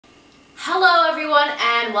Hello everyone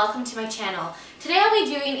and welcome to my channel. Today I'll be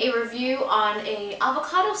doing a review on an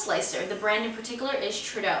avocado slicer. The brand in particular is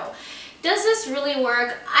Trudeau. Does this really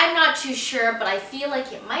work? I'm not too sure, but I feel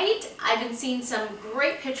like it might. I've been seeing some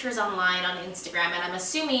great pictures online on Instagram and I'm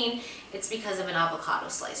assuming it's because of an avocado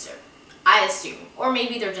slicer. I assume. Or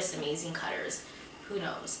maybe they're just amazing cutters. Who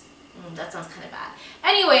knows? That sounds kind of bad.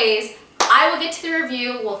 Anyways, I will get to the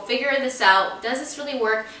review, we'll figure this out. Does this really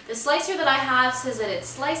work? The slicer that I have says that it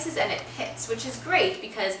slices and it pits, which is great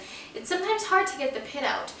because it's sometimes hard to get the pit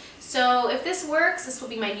out. So if this works, this will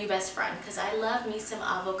be my new best friend because I love me some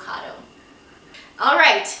avocado.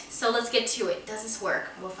 Alright, so let's get to it. Does this work?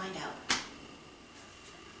 We'll find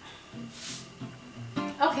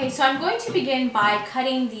out. Okay, so I'm going to begin by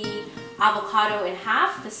cutting the avocado in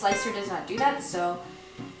half. The slicer does not do that, so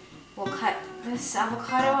we'll cut this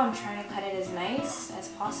avocado. I'm trying to cut it as nice as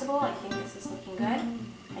possible. I think this is looking good.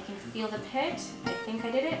 I can feel the pit. I think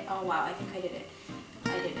I did it. Oh wow, I think I did it.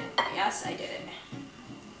 I did it. Yes, I did it.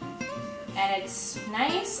 And it's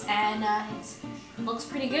nice and it looks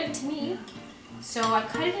pretty good to me. So I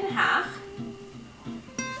cut it in half.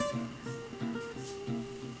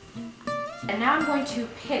 And now I'm going to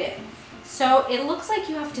pit it. So it looks like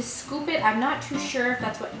you have to scoop it. I'm not too sure if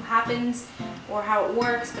that's what happens or how it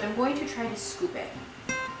works, but I'm going to try to scoop it.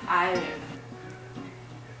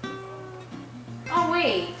 Oh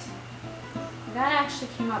wait, that actually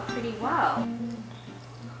came out pretty well.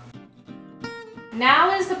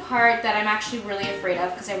 Now is the part that I'm actually really afraid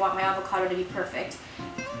of because I want my avocado to be perfect.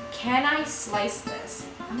 Can I slice this?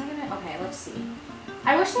 Okay, let's see.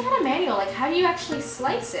 I wish they had a manual, like how do you actually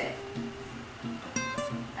slice it?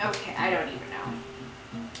 Okay, I don't even know.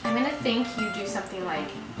 I'm gonna think you do something like,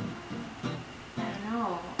 I don't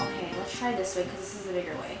know. Okay, let's try this way because this is the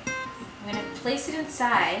bigger way. I'm gonna place it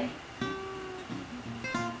inside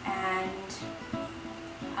and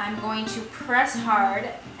I'm going to press hard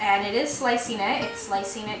and it is slicing it. It's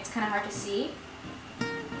slicing it. It's kind of hard to see.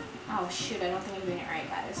 Oh shoot, I don't think I'm doing it right,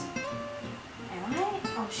 guys. Am I?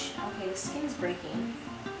 Oh shit, okay, the skin is breaking.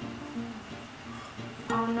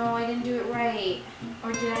 Oh no, I didn't do it right.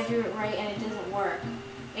 Or did I do it right and it doesn't work?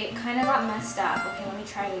 It kind of got messed up. Okay, let me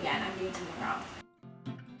try it again. I'm doing something wrong.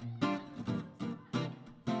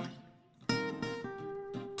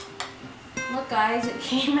 Look guys, it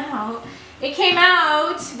came out. It came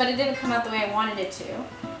out, but it didn't come out the way I wanted it to.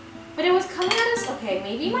 But it was coming out as, okay,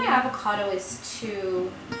 maybe my avocado is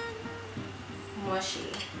too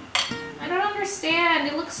mushy. I don't understand.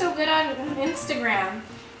 It looks so good on Instagram.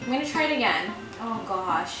 I'm gonna try it again. Oh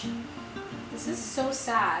gosh, this is so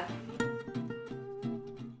sad.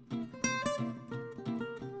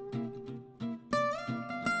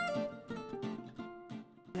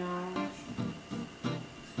 No,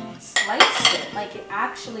 it sliced it, like it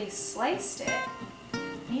actually sliced it.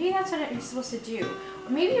 Maybe that's what you're supposed to do. Or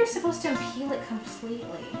maybe you're supposed to peel it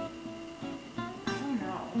completely. I don't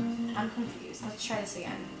know, I'm confused. Let's try this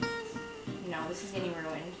again. No, this is getting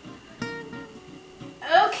ruined.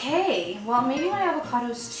 Okay, well maybe my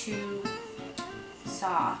avocado's too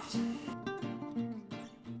soft.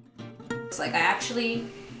 It's like I actually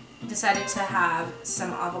decided to have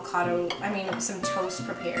some some toast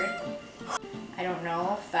prepared. I don't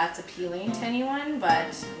know if that's appealing to anyone,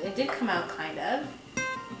 but it did come out kind of.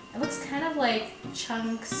 It looks kind of like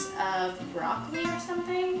chunks of broccoli or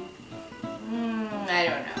something. I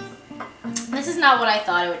don't know. This is not what I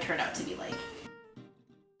thought it would turn out to be like.